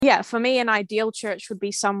yeah, for me, an ideal church would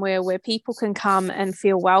be somewhere where people can come and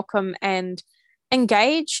feel welcome and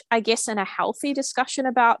engage, I guess, in a healthy discussion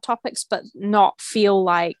about topics, but not feel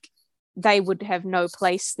like they would have no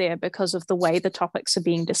place there because of the way the topics are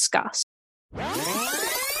being discussed.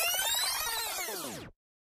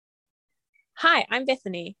 Hi, I'm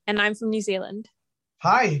Bethany, and I'm from New Zealand.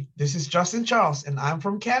 Hi, this is Justin Charles, and I'm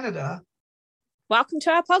from Canada. Welcome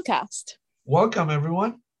to our podcast. Welcome,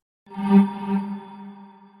 everyone.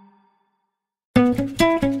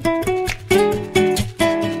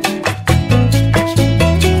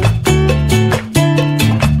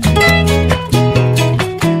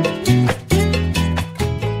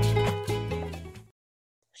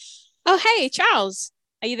 Oh, hey, Charles,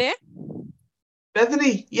 are you there?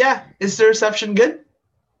 Bethany, yeah, is the reception good?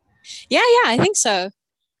 Yeah, I think so.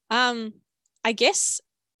 I guess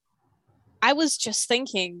I was just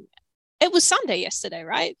thinking, it was Sunday yesterday,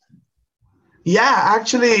 right? Yeah,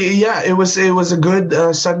 actually, yeah, it was a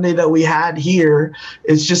good Sunday that we had here.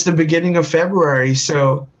 It's just the beginning of February,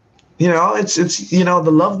 so it's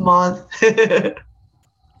the love month.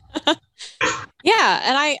 Yeah,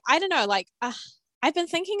 and I don't know, like I've been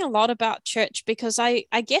thinking a lot about church because I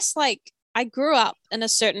guess like I grew up in a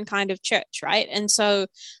certain kind of church, right? And so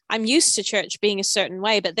I'm used to church being a certain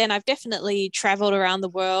way, but then I've definitely traveled around the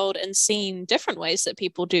world and seen different ways that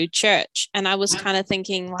people do church. And I was kind of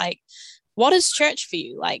thinking like, what is church for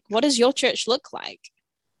you? Like, what does your church look like?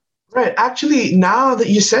 Right. Actually, now that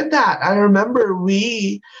you said that, I remember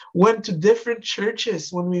we went to different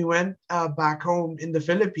churches when we went back home in the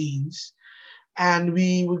Philippines, and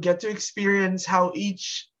we would get to experience how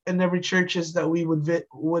each and every churches that we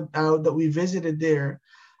that we visited there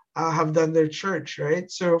have done their church, right?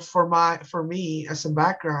 So for me as a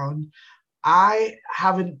background, I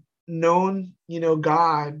haven't known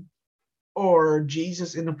God or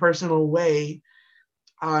Jesus in a personal way,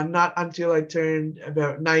 not until I turned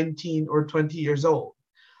about 19 or 20 years old.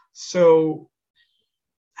 So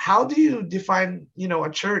how do you define a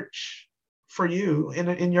church for you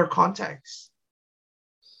in your context?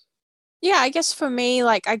 Yeah, I guess for me,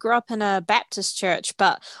 like I grew up in a Baptist church,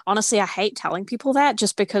 but honestly, I hate telling people that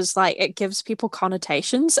just because like it gives people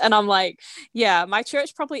connotations. And I'm like, yeah, my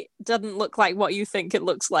church probably doesn't look like what you think it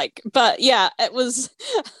looks like. But yeah, it was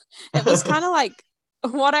it was kind of like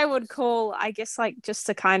what I would call, I guess, like just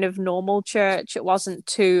a kind of normal church. It wasn't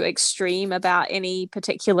too extreme about any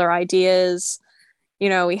particular ideas.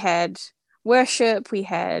 We had worship, we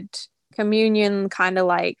had communion kind of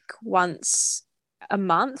like once a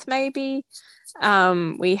month, maybe.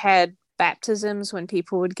 We had baptisms when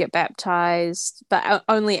people would get baptized, but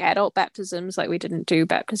only adult baptisms. Like we didn't do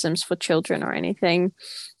baptisms for children or anything.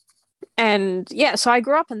 And yeah, so I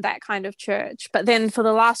grew up in that kind of church. But then for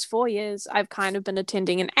the last 4 years, I've kind of been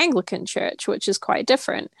attending an Anglican church, which is quite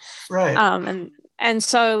different. Right. And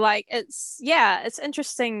so like it's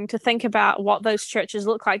interesting to think about what those churches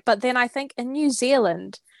look like. But then I think in New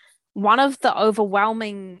Zealand, one of the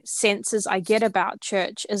overwhelming senses I get about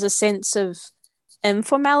church is a sense of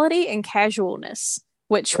informality and casualness,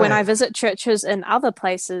 which when I Right. visit churches in other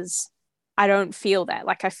places, I don't feel that.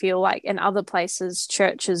 Like I feel like in other places,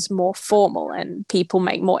 church is more formal and people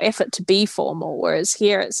make more effort to be formal, whereas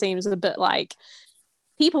here it seems a bit like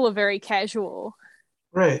people are very casual.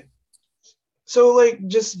 Right. So like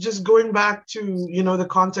just going back to the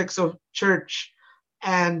context of church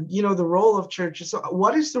and the role of church. So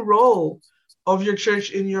what is the role of your church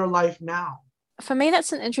in your life now? For me,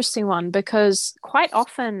 that's an interesting one because quite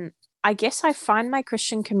often, I guess I find my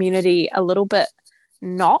Christian community a little bit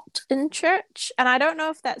not in church. And I don't know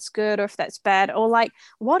if that's good or if that's bad or like,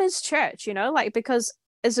 what is church, Like, because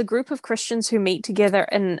is a group of Christians who meet together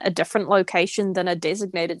in a different location than a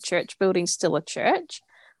designated church building still a church?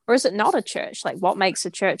 Or is it not a church? Like, what makes a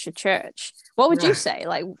church a church? What would you Right. say?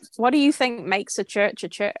 Like, what do you think makes a church a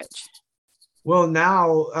church? Well,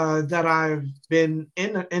 now that I've been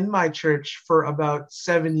in my church for about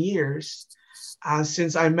 7 years,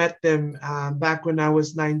 since I met them back when I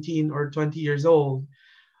was 19 or 20 years old,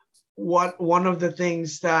 what one of the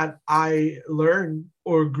things that I learned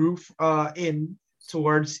or grew in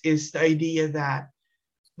towards is the idea that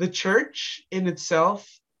the church in itself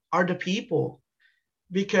are the people.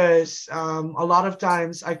 Because a lot of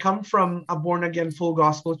times I come from a born again full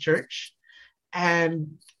gospel church,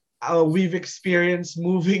 and we've experienced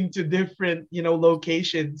moving to different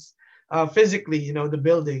locations physically, the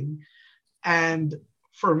building. And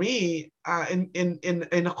for me,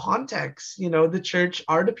 in a context, the church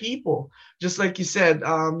are the people. Just like you said,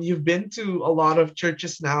 you've been to a lot of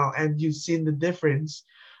churches now and you've seen the difference.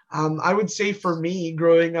 I would say for me,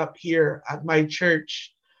 growing up here at my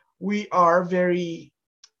church, we are very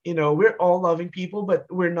we're all loving people, but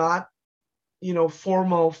we're not,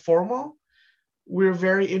 formal. We're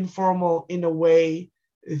very informal in a way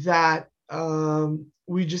that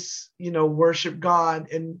we just, worship God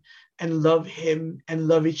and love Him and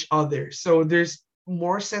love each other. So there's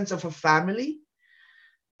more sense of a family.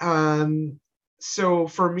 So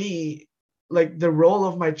for me, like the role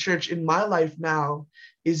of my church in my life now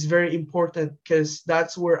is very important because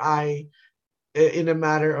that's where I, in a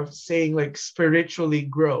matter of saying, like spiritually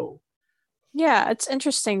grow. Yeah, it's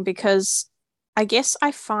interesting because I guess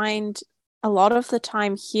I find a lot of the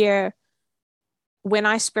time here when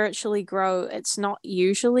I spiritually grow, it's not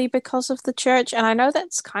usually because of the church. And I know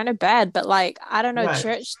that's kind of bad, but like, I don't know, Right,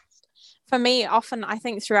 church for me, often I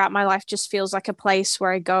think throughout my life just feels like a place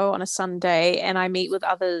where I go on a Sunday and I meet with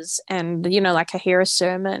others and, like I hear a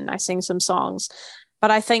sermon, I sing some songs. But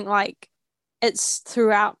I think like it's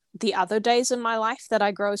throughout the other days in my life that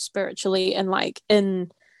I grow spiritually and like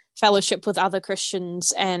in fellowship with other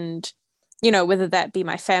Christians and whether that be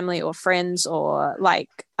my family or friends or like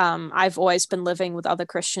I've always been living with other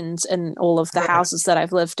Christians in all of the right, houses that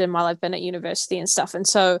I've lived in while I've been at university and stuff. And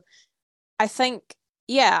so I think,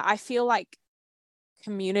 yeah, I feel like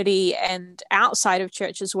community and outside of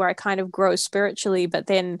churches where I kind of grow spiritually, but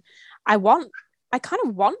then I want I kind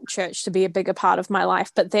of want church to be a bigger part of my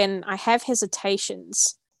life, but then I have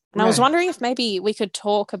hesitations. And I was right. wondering if maybe we could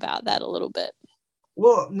talk about that a little bit.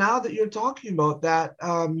 Well, now that you're talking about that,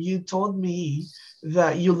 you told me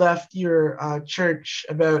that you left your church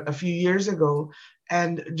about a few years ago.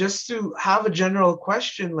 And just to have a general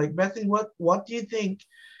question, like Bethany, what do you think,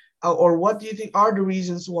 or what do you think are the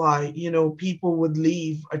reasons why, people would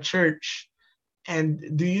leave a church?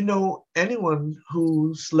 And do you know anyone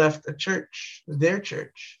who's left a church, their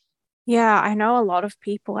church? Yeah, I know a lot of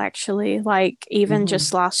people actually. Like, even Hmm.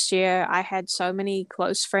 just last year, I had so many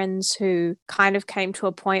close friends who kind of came to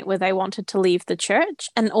a point where they wanted to leave the church.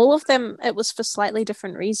 And all of them, it was for slightly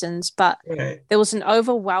different reasons, but Right. there was an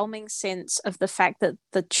overwhelming sense of the fact that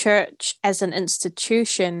the church as an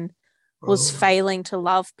institution was Oh, failing to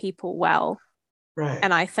love people well. right.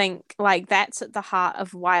 And I think like that's at the heart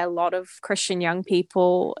of why a lot of Christian young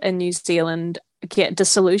people in New Zealand get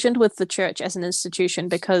disillusioned with the church as an institution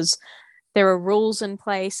because there are rules in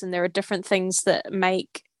place and there are different things that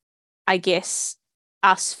make, I guess,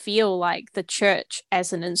 us feel like the church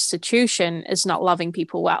as an institution is not loving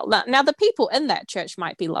people well. Now the people in that church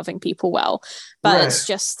might be loving people well, but Right. it's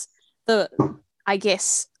just the, I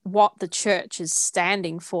guess, what the church is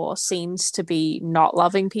standing for seems to be not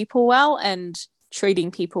loving people well and treating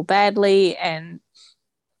people badly. And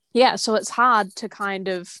yeah, so it's hard to kind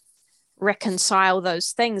of reconcile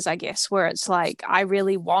those things, I guess, where it's like, I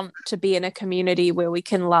really want to be in a community where we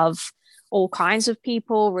can love all kinds of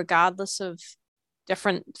people, regardless of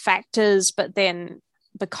different factors. But then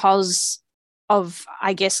because of,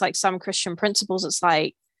 I guess, like some Christian principles, it's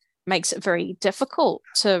like makes it very difficult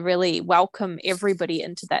to really welcome everybody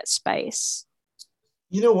into that space.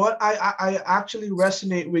 You know what? I actually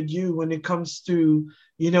resonate with you when it comes to,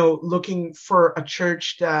 looking for a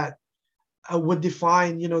church that would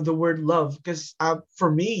define, the word love. Because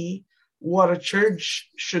for me, what a church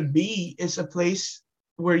should be is a place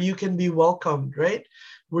where you can be welcomed, right?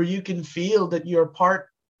 Where you can feel that you're part,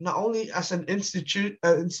 not only as an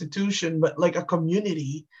institution, but like a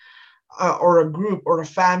community, or a group or a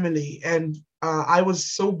family. And I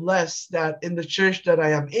was so blessed that in the church that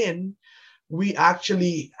I am in, we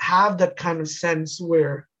actually have that kind of sense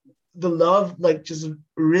where the love like just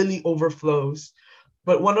really overflows.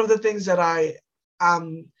 But one of the things that I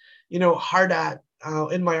am, hard at,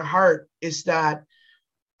 in my heart, is that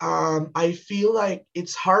I feel like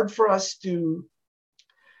it's hard for us to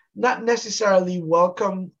not necessarily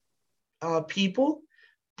welcome people,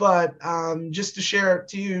 but just to share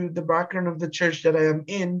to you the background of the church that I am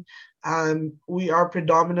in, we are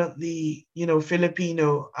predominantly,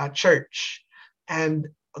 Filipino church, and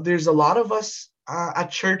there's a lot of us at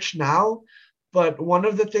church now. But one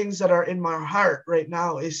of the things that are in my heart right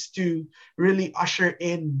now is to really usher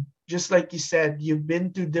in, just like you said, you've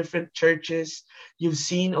been to different churches, you've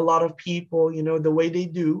seen a lot of people, the way they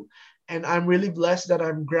do. And I'm really blessed that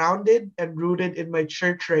I'm grounded and rooted in my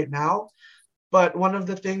church right now. But one of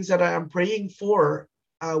the things that I am praying for,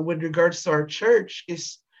 with regards to our church,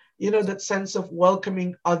 is, that sense of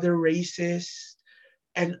welcoming other races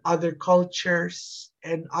and other cultures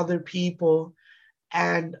and other people.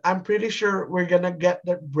 And I'm pretty sure we're going to get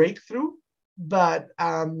that breakthrough. But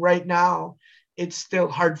right now, it's still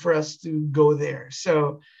hard for us to go there.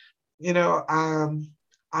 So, you know, um,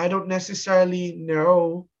 I don't necessarily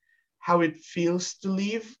know how it feels to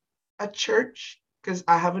leave a church because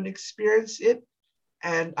I haven't experienced it.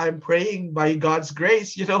 And I'm praying by God's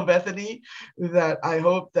grace, Bethany, that I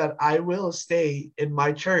hope that I will stay in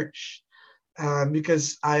my church,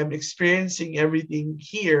 because I am experiencing everything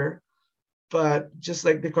here. But just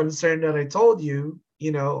like the concern that I told you,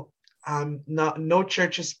 not no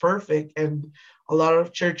church is perfect, and a lot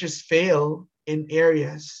of churches fail in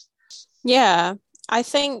areas. Yeah, I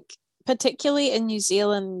think particularly in New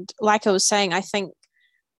Zealand, like I was saying, I think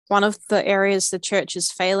one of the areas the church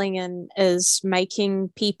is failing in is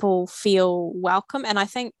making people feel welcome. And I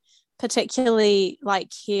think particularly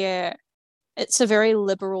like here, it's a very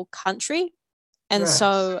liberal country. And Right,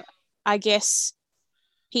 so I guess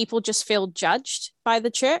people just feel judged by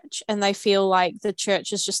the church, and they feel like the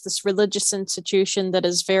church is just this religious institution that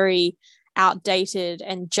is very outdated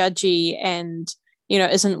and judgy, and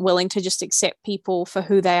isn't willing to just accept people for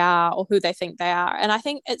who they are or who they think they are. And I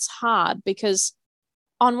think it's hard because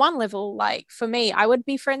on one level, like for me, I would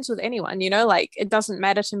be friends with anyone, like it doesn't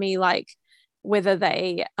matter to me like whether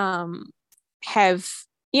they have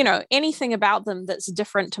anything about them that's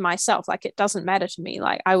different to myself. Like it doesn't matter to me.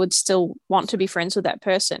 Like I would still want to be friends with that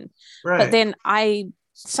person. But right, then I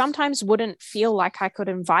sometimes wouldn't feel like I could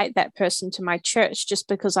invite that person to my church just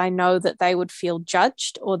because I know that they would feel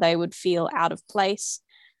judged or they would feel out of place,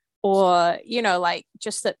 or like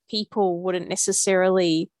just that people wouldn't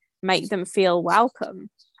necessarily make them feel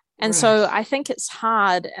welcome. And right, so I think it's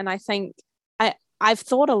hard, and I think I've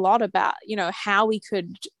thought a lot about how we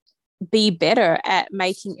could be better at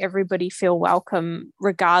making everybody feel welcome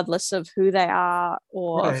regardless of who they are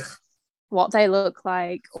or right, what they look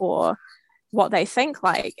like or what they think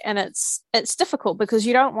like. And it's difficult because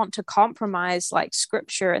you don't want to compromise like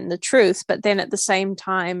scripture and the truth, but then at the same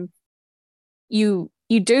time you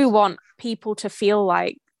do want people to feel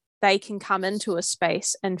like they can come into a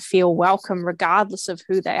space and feel welcome regardless of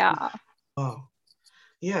who they are. oh,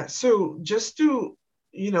 yeah. So just to,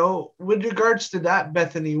 with regards to that,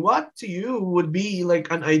 Bethany, what to you would be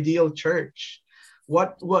like an ideal church?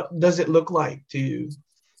 What does it look like to you?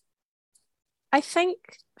 I think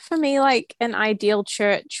for me, like an ideal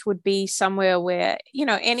church would be somewhere where,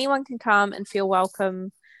 anyone can come and feel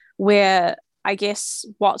welcome, where I guess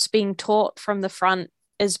what's being taught from the front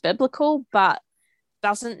is biblical, but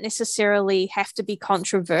doesn't necessarily have to be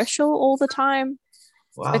controversial all the time.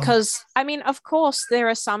 Wow. Because, I mean, of course, there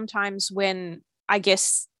are some times when I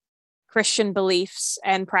guess Christian beliefs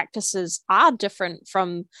and practices are different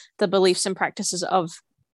from the beliefs and practices of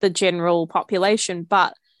the general population,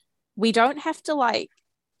 but we don't have to like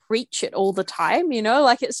preach it all the time,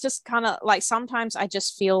 like it's just kind of like sometimes I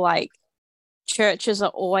just feel like churches are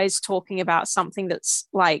always talking about something that's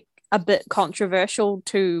like a bit controversial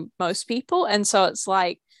to most people. And so it's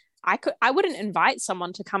like I wouldn't invite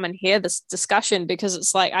someone to come and hear this discussion because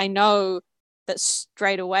it's like I know that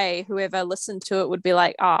straight away whoever listened to it would be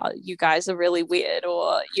like, oh, you guys are really weird,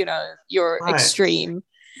 or you're Right. extreme.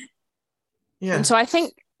 And Yeah. so I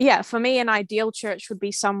think, yeah, for me, an ideal church would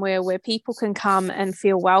be somewhere where people can come and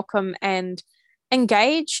feel welcome and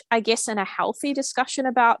engage, I guess, in a healthy discussion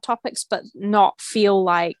about topics, but not feel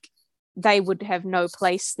like they would have no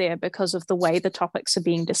place there because of the way the topics are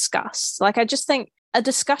being discussed. Like, I just think a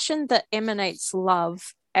discussion that emanates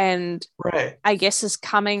love and Right. I guess is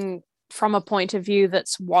coming from a point of view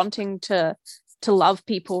that's wanting to love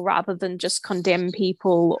people rather than just condemn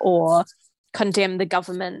people or condemn the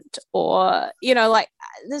government, or like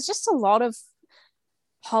there's just a lot of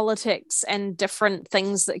politics and different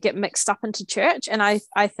things that get mixed up into church, and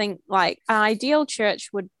I think like an ideal church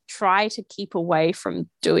would try to keep away from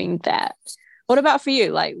doing that. What about for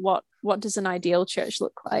you? Like what does an ideal church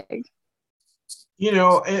look like?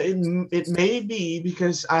 It may be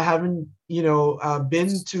because I haven't,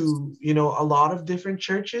 been to, a lot of different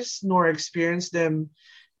churches nor experienced them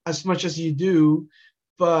as much as you do.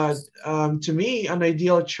 But to me, an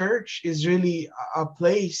ideal church is really a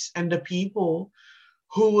place and the people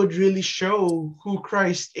who would really show who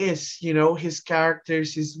Christ is, his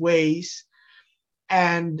characters, his ways,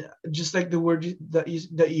 and just like the word that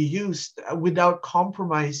you used, without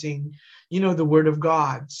compromising, the word of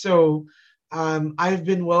God. So I've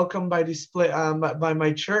been welcomed by by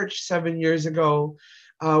my church 7 years ago,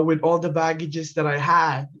 with all the baggages that I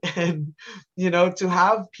had, and to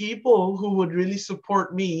have people who would really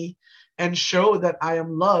support me and show that I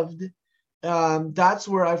am loved. That's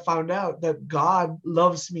where I found out that God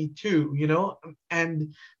loves me too,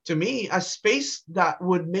 and to me, a space that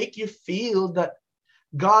would make you feel that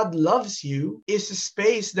God loves you is a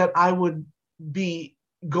space that I would be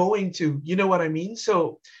going to. You know what I mean?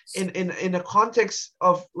 So in a context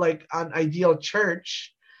of like an ideal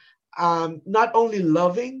church, not only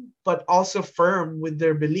loving but also firm with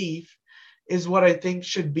their belief, is what I think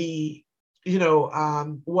should be,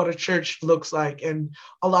 what a church looks like. And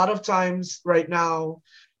a lot of times right now,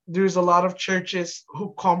 there's a lot of churches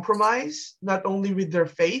who compromise not only with their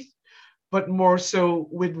faith, but more so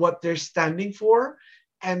with what they're standing for.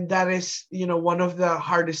 And that is, one of the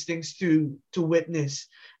hardest things to witness.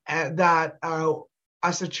 That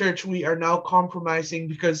as a church, we are now compromising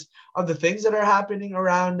because of the things that are happening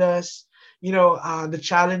around us, the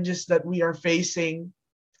challenges that we are facing.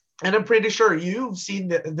 And I'm pretty sure you've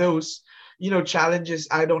seen those, challenges.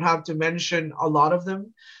 I don't have to mention a lot of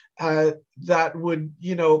them that would,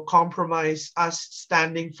 compromise us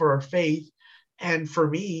standing for our faith. And for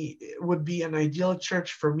me, it would be an ideal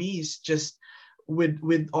church for me is just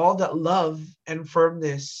with all that love and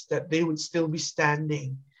firmness that they would still be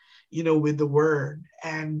standing, with the word.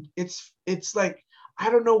 And it's like, I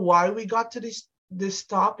don't know why we got to this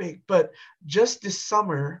topic, but just this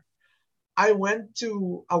summer, I went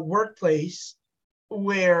to a workplace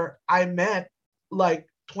where I met like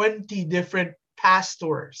 20 different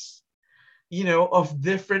pastors, of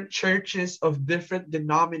different churches, of different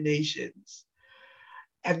denominations.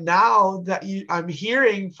 And now that I'm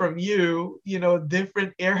hearing from you,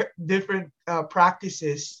 different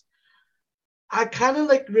practices, I kind of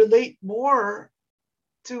like relate more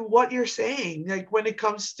to what you're saying, like when it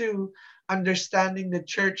comes to understanding the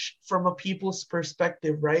church from a people's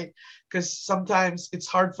perspective, right? Because sometimes it's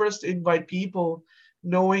hard for us to invite people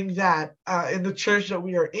knowing that in the church that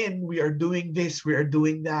we are in, we are doing this, we are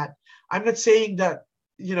doing that. I'm not saying that,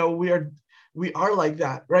 we are like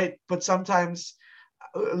that, right? But sometimes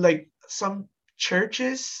like some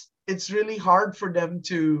churches, it's really hard for them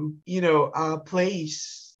to,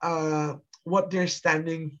 place what they're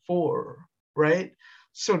standing for, right?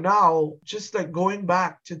 So now, just like going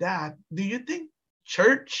back to that, do you think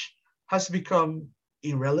church has become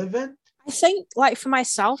irrelevant? I think, like, for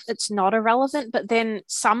myself, it's not irrelevant, but then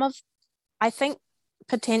I think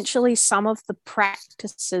potentially some of the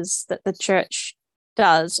practices that the church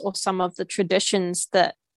does, or some of the traditions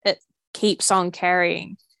that it keeps on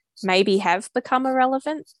carrying, maybe have become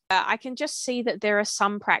irrelevant. I can just see that there are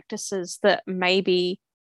some practices that maybe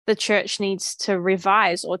the church needs to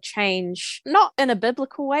revise or change, not in a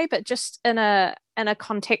biblical way, but just in a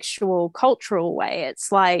contextual, cultural way.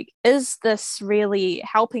 It's like, is this really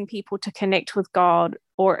helping people to connect with God,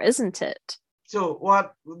 or isn't it? So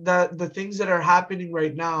what the things that are happening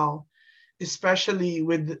right now, especially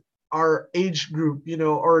with our age group,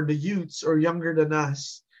 or the youths or younger than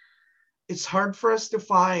us, it's hard for us to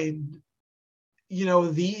find,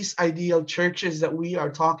 these ideal churches that we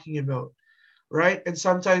are talking about, right? And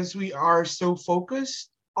sometimes we are so focused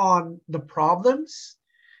on the problems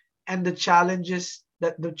and the challenges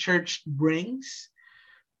that the church brings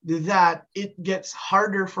that it gets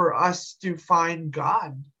harder for us to find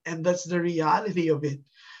God. And that's the reality of it,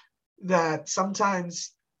 that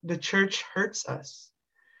sometimes the church hurts us,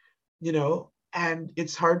 and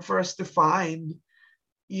it's hard for us to find,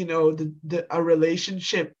 a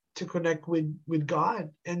relationship to connect with God.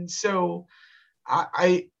 And so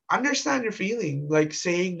I understand your feeling, like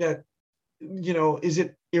saying that, is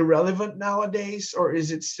it irrelevant nowadays or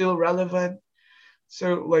is it still relevant?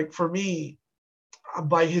 So like for me,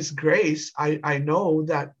 by his grace, I know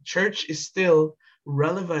that church is still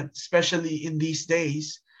relevant, especially in these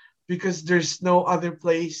days, because there's no other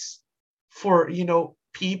place for,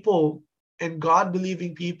 people and God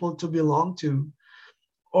believing people to belong to,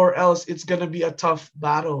 or else it's going to be a tough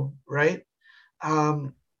battle, right?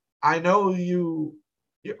 Um, I know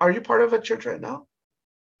are you part of a church right now?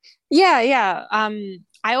 Yeah, yeah.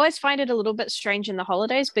 I always find it a little bit strange in the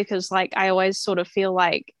holidays because, like, I always sort of feel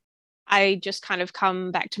like I just kind of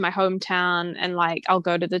come back to my hometown and, like, I'll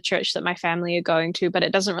go to the church that my family are going to, but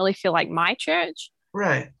it doesn't really feel like my church.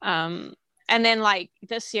 Right. Um, and then, like,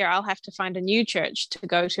 this year I'll have to find a new church to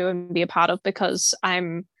go to and be a part of because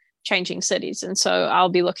I'm changing cities, and so I'll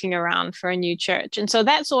be looking around for a new church. And so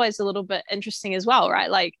that's always a little bit interesting as well,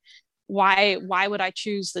 right? Like, why would I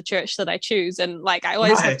choose the church that I choose? And, like, I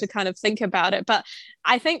always have Right. to kind of think about it. But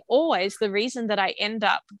I think always the reason that I end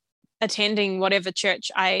up attending whatever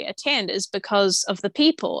church I attend is because of the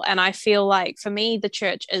people. And I feel like for me, the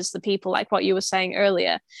church is the people, like what you were saying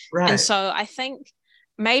earlier. And Right. so I think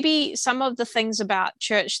maybe some of the things about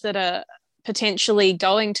church that are potentially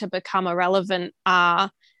going to become irrelevant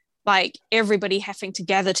are like everybody having to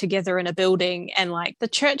gather together in a building, and like the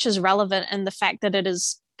church is relevant in the fact that it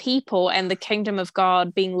is people and the kingdom of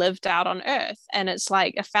God being lived out on earth, and it's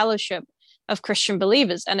like a fellowship of Christian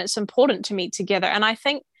believers, and it's important to meet together. And I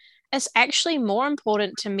think it's actually more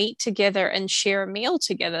important to meet together and share a meal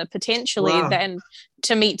together potentially Wow. than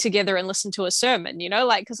to meet together and listen to a sermon,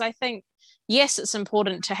 like, because I think yes, it's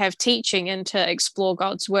important to have teaching and to explore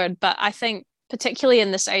God's word, but I think particularly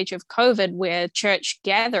in this age of COVID where church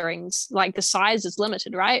gatherings, like the size is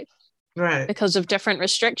limited, right? Right. Because of different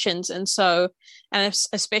restrictions. And so, and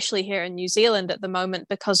especially here in New Zealand at the moment,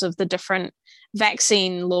 because of the different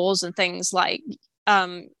vaccine laws and things, like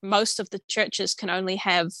most of the churches can only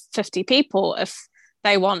have 50 people if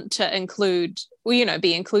they want to include, well, you know,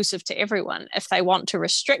 be inclusive to everyone. If they want to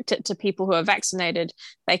restrict it to people who are vaccinated,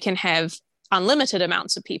 they can have unlimited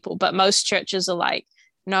amounts of people. But most churches are like,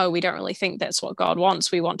 no, we don't really think that's what God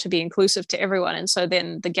wants. We want to be inclusive to everyone. And so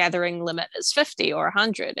then the gathering limit is 50 or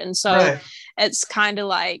 100. And so Right. it's kind of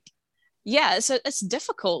like, yeah, it's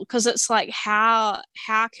difficult because it's like, how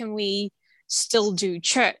can we still do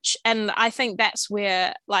church? And I think that's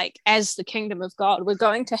where, like, as the kingdom of God, we're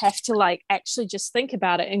going to have to like actually just think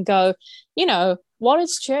about it and go, you know, what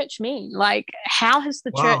does church mean? Like, how has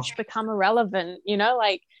the Wow. church become irrelevant? You know,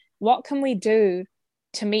 like, what can we do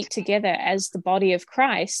to meet together as the body of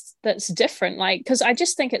Christ that's different? Like, because I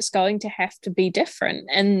just think it's going to have to be different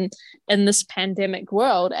in this pandemic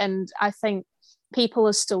world. And I think people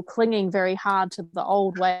are still clinging very hard to the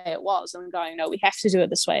old way it was and going, no, we have to do it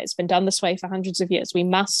this way. It's been done this way for hundreds of years. We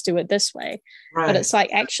must do it this way. But Right. it's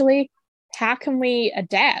like, actually, how can we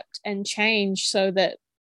adapt and change so that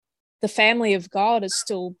the family of God is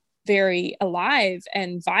still very alive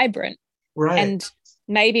and vibrant? Right. And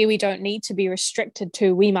maybe we don't need to be restricted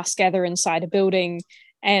to, we must gather inside a building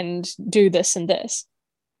and do this and this.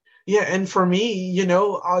 Yeah, and for me,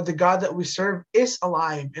 the God that we serve is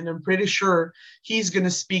alive, and I'm pretty sure He's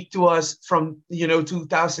gonna speak to us from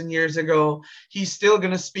 2,000 years ago. He's still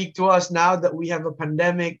gonna speak to us now that we have a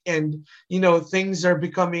pandemic, and things are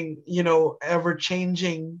becoming ever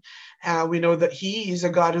changing. We know that He is a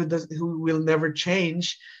God who will never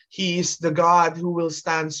change. He is the God who will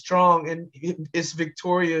stand strong and is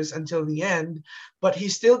victorious until the end. But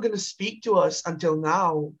He's still gonna speak to us until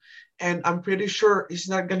now, and I'm pretty sure it's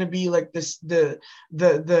not going to be like this the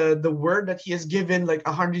word that he has given like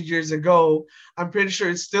 100 years ago. I'm pretty sure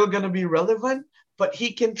it's still going to be relevant, but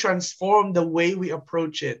he can transform the way we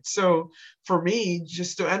approach it. So for me,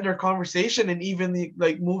 just to end our conversation and even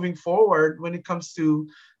like moving forward when it comes to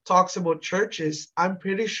talks about churches, I'm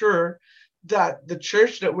pretty sure that the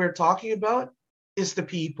church that we're talking about is the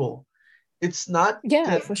people. It's not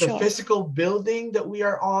Yeah, the, for the sure. physical building that we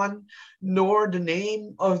are on, nor the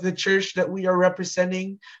name of the church that we are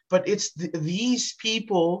representing, but it's these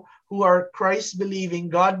people who are Christ believing,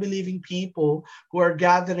 God believing people who are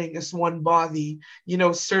gathering as one body,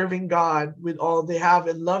 serving God with all they have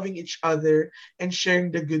and loving each other and sharing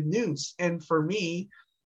the good news. And for me,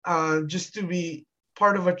 just to be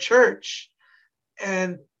part of a church,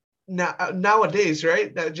 and nowadays,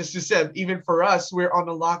 right? That just you said, even for us, we're on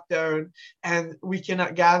a lockdown and we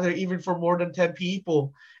cannot gather even for more than 10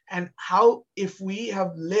 people. And how, if we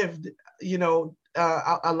have lived,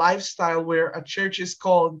 a lifestyle where a church is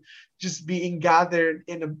called just being gathered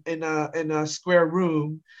in a square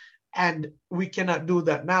room, and we cannot do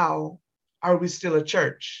that now, are we still a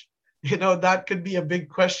church? That could be a big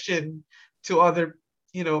question to other,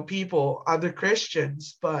 people, other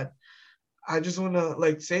Christians. But I just want to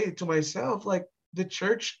like say to myself, like the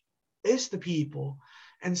church is the people.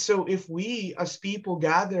 And so if we as people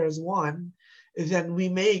gather as one, then we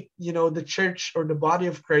make, the church or the body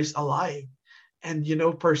of Christ alive and,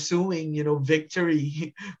 pursuing,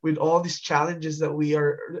 victory with all these challenges that we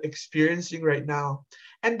are experiencing right now.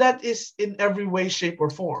 And that is in every way, shape, or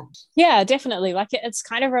form. Yeah, definitely. Like it's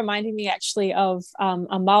kind of reminding me actually of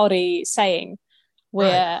a Maori saying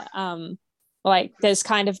Right. where like there's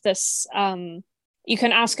kind of this you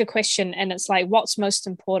can ask a question and it's like, what's most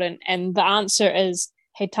important? And the answer is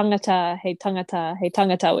he tangata, he tangata, he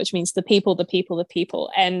tangata, which means the people, the people, the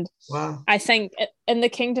people. And Wow. I think in the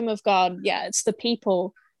kingdom of God, yeah, it's the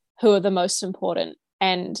people who are the most important.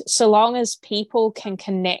 And so long as people can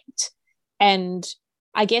connect and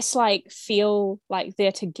I guess like feel like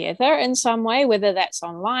they're together in some way, whether that's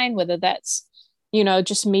online, whether that's,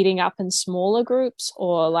 just meeting up in smaller groups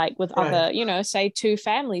or like with Right. other, say two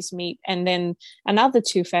families meet and then another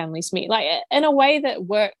two families meet, like in a way that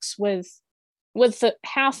works with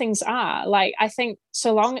how things are. Like I think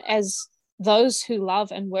so long as those who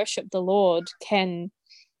love and worship the Lord can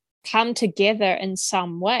come together in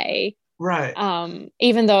some way, Right.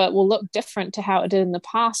 even though it will look different to how it did in the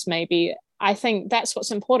past, maybe. I think that's what's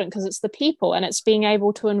important because it's the people and it's being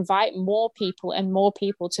able to invite more people and more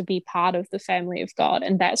people to be part of the family of God.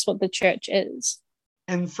 And that's what the church is.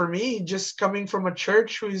 And for me, just coming from a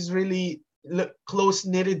church who is really close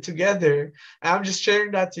knitted together, I'm just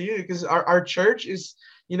sharing that to you because our church is,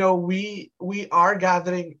 we are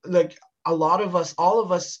gathering like a lot of us, all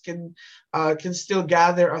of us can still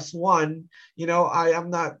gather as one. I'm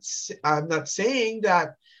not saying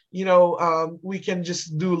that we can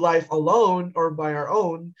just do life alone or by our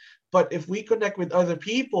own. But if we connect with other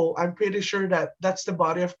people, I'm pretty sure that that's the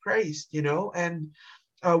body of Christ, and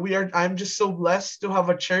I'm just so blessed to have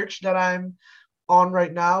a church that I'm on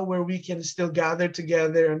right now where we can still gather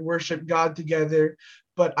together and worship God together.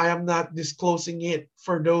 But I am not disclosing it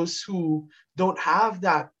for those who don't have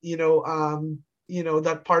that,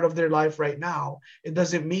 that part of their life right now. It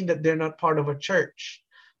doesn't mean that they're not part of a church,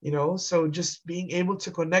 So just being able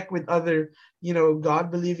to connect with other,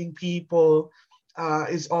 God believing people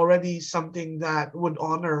is already something that would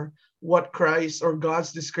honor what Christ or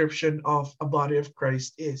God's description of a body of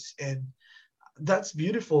Christ is. And that's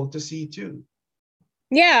beautiful to see too.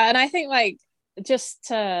 Yeah, and I think like just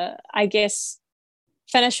to, I guess,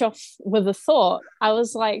 finish off with a thought, I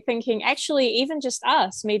was like thinking actually even just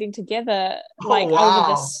us meeting together Oh, like over wow.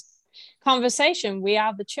 this conversation, we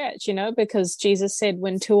are the church, because Jesus said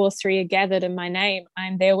when two or three are gathered in my name,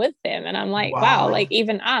 I'm there with them. And I'm like, wow, like Wow.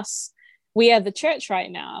 even us, we are the church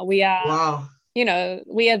right now. We are, Wow.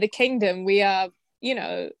 we are the kingdom. We are, you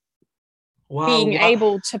know, Wow. being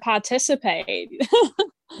able to participate.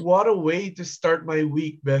 What a way to start my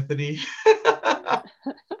week, Bethany.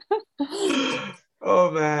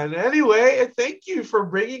 Oh man. Anyway, thank you for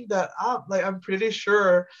bringing that up. Like I'm pretty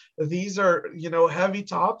sure these are, heavy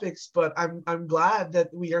topics, but I'm glad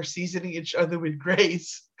that we are seasoning each other with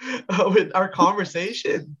grace with our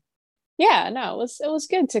conversation. Yeah, no, it was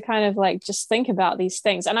good to kind of like just think about these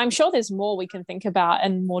things. And I'm sure there's more we can think about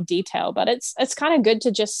in more detail, but it's kind of good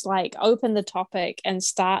to just like open the topic and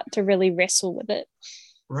start to really wrestle with it.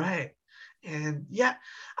 Right. And yeah,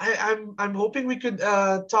 I'm hoping we could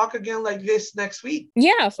talk again like this next week.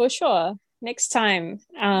 Yeah, for sure. Next time.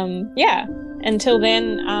 Yeah. Until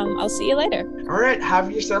then, I'll see you later. All right,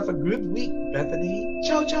 have yourself a good week, Bethany.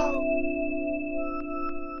 Ciao, ciao.